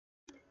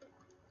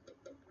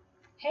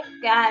Hey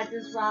guys,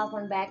 it's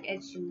Roslyn back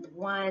at you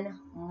one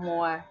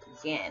more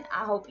again.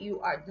 I hope you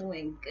are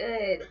doing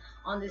good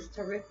on this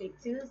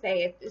terrific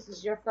Tuesday. If this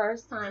is your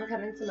first time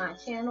coming to my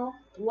channel,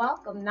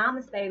 welcome.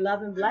 Namaste,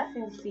 love and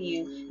blessings to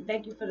you.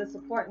 Thank you for the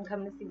support and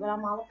coming to see what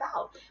I'm all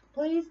about.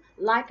 Please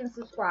like and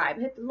subscribe.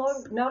 Hit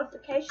the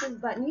notifications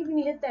button. Even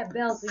hit that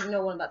bell so you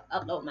know when I'm about to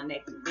upload my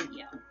next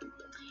video.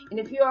 And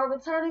if you are a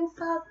returning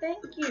sub,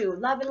 thank you.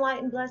 Love and light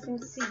and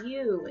blessings to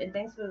you. And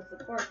thanks for the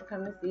support for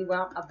coming to see what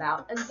I'm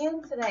about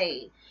again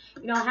today.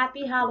 You know,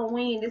 happy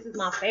Halloween. This is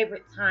my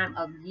favorite time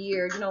of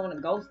year. You know, when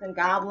the ghosts and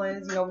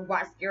goblins, you know, we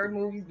watch scary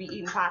movies, be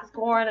eating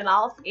popcorn and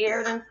all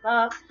scared and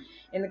stuff.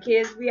 And the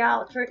kids be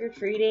out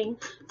trick-or-treating.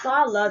 So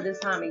I love this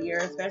time of year,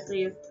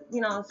 especially as,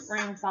 you know,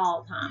 spring,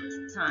 fall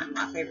time,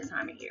 my favorite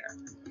time of year.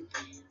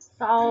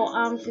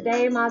 So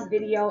today my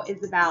video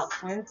is about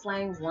Twin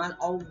Flame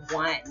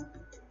 101.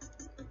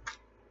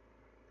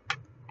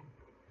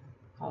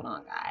 Hold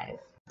on, guys.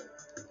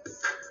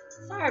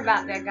 Sorry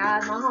about that,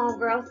 guys. My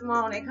homegirl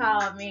Simone, they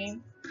called me.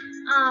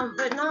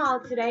 But no,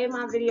 today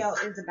my video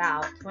is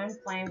about Twin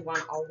Flame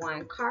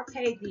 101. Carpe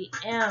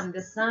Diem,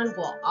 the sun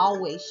will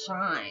always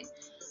shine.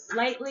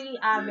 Lately,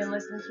 I've been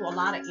listening to a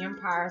lot of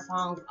Empire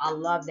songs. I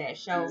love that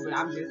show, but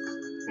I'm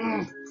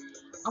just...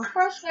 I'm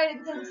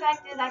frustrated because the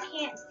fact is I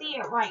can't see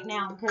it right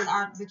now because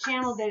the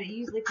channel that it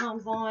usually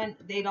comes on,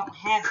 they don't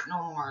have it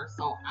no more.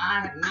 So I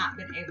have not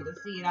been able to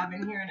see it. I've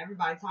been hearing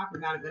everybody talking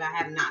about it, but I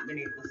have not been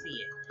able to see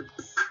it.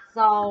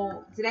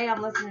 So today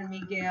I'm listening to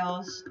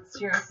Miguel's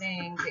Sure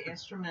Thing, the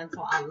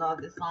instrumental. I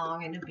love the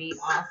song and the beat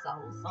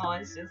also. So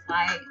it's just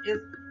like,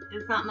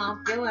 it's something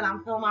I'm feeling.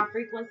 I'm feeling my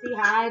frequency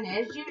high, and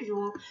as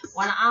usual,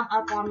 when I'm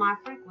up on my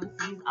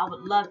frequencies, I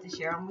would love to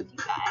share them with you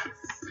guys.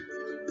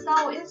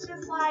 So it's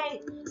just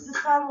like the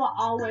sun will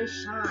always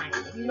shine.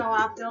 You know,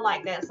 I feel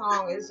like that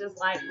song is just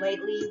like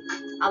lately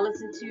I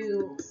listen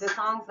to the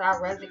songs that I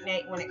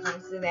resonate when it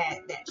comes to that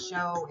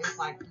show. It's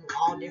like through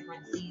all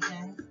different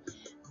seasons.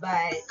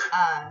 But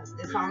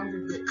the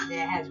songs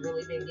that has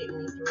really been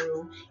getting me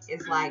through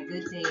is like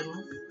Good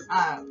Things,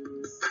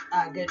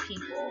 Good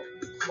People,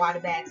 Why the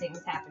Bad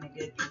Things Happen to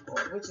Good People,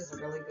 which is a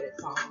really good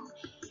song.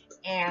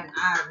 And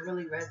I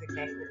really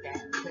resonate with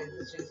that because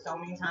it's just so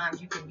many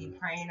times you can be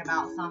praying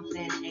about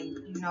something and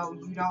you know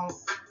you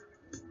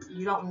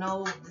don't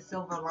know the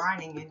silver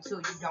lining until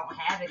you don't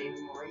have it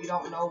anymore. You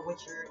don't know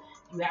what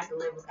you have to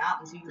live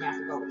without until you have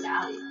to go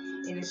without it.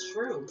 And it's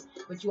true.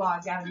 But you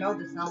always got to know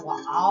the sun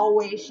will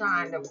always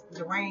shine.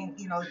 The rain,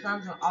 you know, the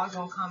sun's always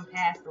going to come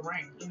past the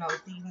rain. You know,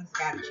 seasons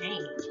got to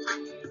change.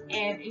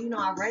 And, you know,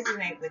 I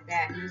resonate with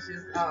that. And it's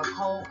just a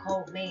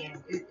cold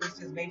man. It's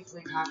just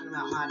basically talking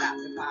about my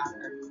adopted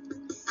father.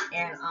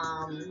 And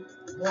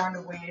Born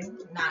to Win,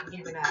 Not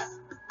Giving Up.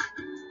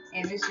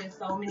 And it's just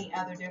so many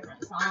other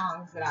different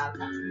songs that I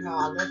listen to when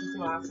I listen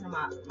to out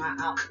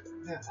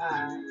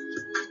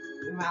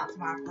to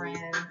my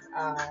friends.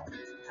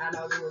 I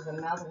know there was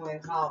another one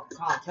called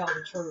Tell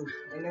the Truth,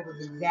 and it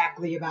was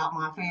exactly about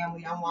my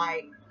family. I'm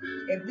like,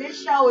 if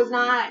this show is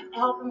not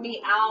helping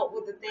me out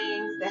with the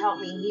things that help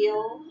me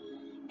heal,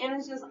 and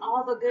it's just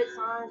all the good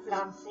signs that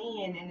I'm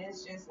seeing, and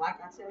it's just like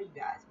I tell you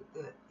guys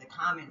with the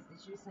comments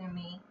that you send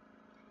me,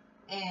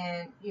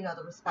 and you know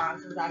the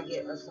responses I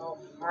get are so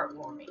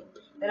heartwarming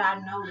that I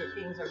know that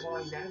things are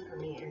going better for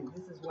me, and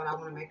this is what I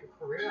want to make a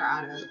career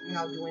out of, you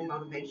know, doing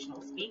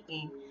motivational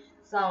speaking.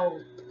 So,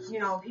 you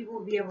know, people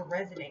will be able to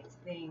resonate to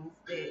things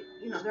that,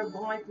 you know, they're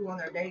going through in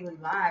their daily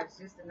lives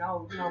just to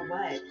know, you know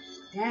what,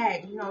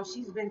 Dad, you know,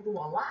 she's been through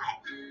a lot.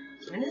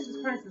 And this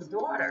is Prince's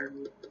daughter.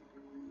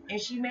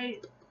 And she made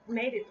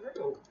it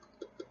through.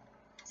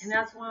 And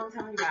that's why I'm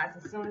telling you guys,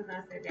 as soon as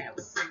I said that, it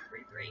was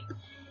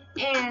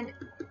 333. And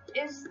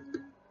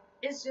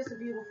it's just a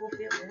beautiful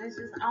feeling. It's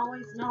just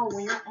always know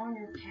when you're on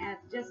your path,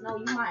 just know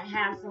you might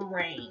have some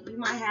rain. You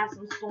might have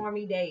some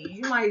stormy days.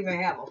 You might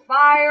even have a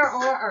fire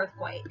or an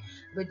earthquake.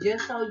 But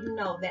just so you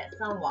know, that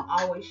sun will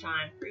always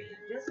shine for you.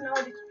 Just know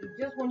that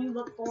just when you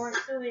look forward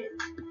to it,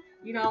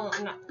 you know,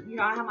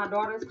 I have my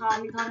daughters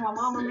calling me talking about,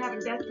 Mom, I'm having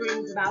death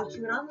dreams about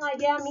you. And I'm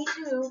like, yeah, me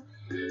too.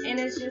 And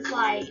it's just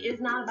like,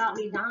 it's not about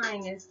me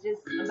dying. It's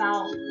just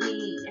about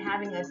me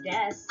having a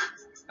death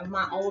of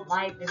my old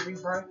life and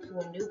rebirth to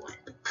a new one.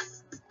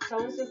 So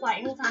it's just like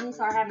anytime you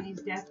start having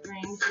these death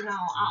dreams, you know,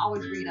 I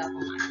always read up on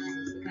my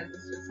dreams because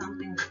it's just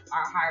something that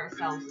our higher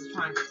selves is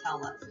trying to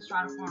tell us. It's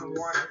trying to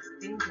forewarn us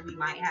things that we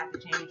might have to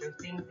change or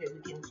things that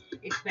we can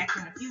expect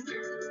in the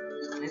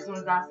future. And as soon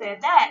as I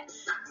said that,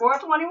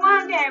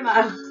 421 came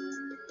up.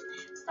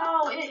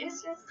 So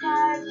it's just,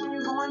 guys, when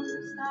you're going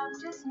through stuff,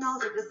 just know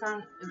that the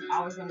sun is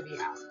always going to be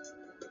out.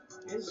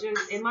 It's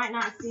just, it might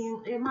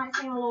seem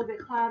a little bit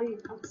cloudy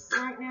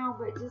right now,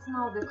 but just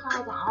know the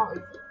clouds are always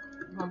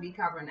going to be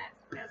covering that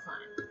sun.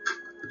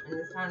 And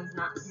the sun's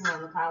not, you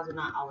know, the clouds are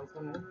not always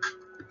going to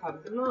cover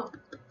the moon.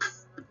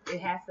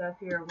 It has to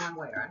appear one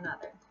way or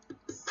another.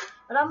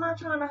 But I'm not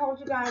trying to hold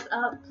you guys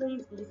up.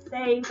 Please be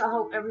safe. I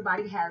hope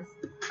everybody has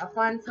a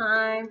fun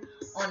time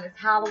on this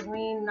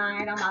Halloween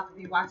night. I'm about to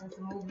be watching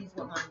some movies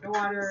with my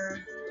daughters.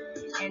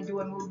 and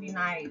doing movie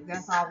nights.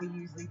 That's all we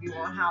usually do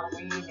on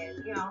Halloween,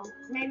 and you know,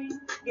 maybe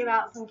give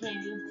out some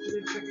candy to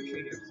the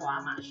trick-or-treaters, so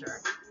I'm not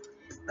sure.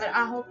 But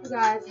I hope you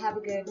guys have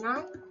a good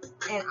night,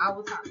 and I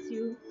will talk to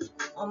you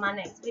on my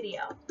next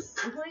video.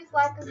 And please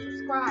like and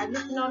subscribe,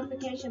 hit the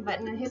notification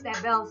button, and hit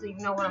that bell so you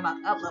know when I'm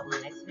about to upload my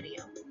next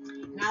video.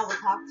 And I will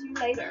talk to you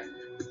later.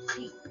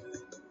 Peace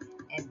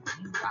and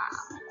be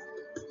wild.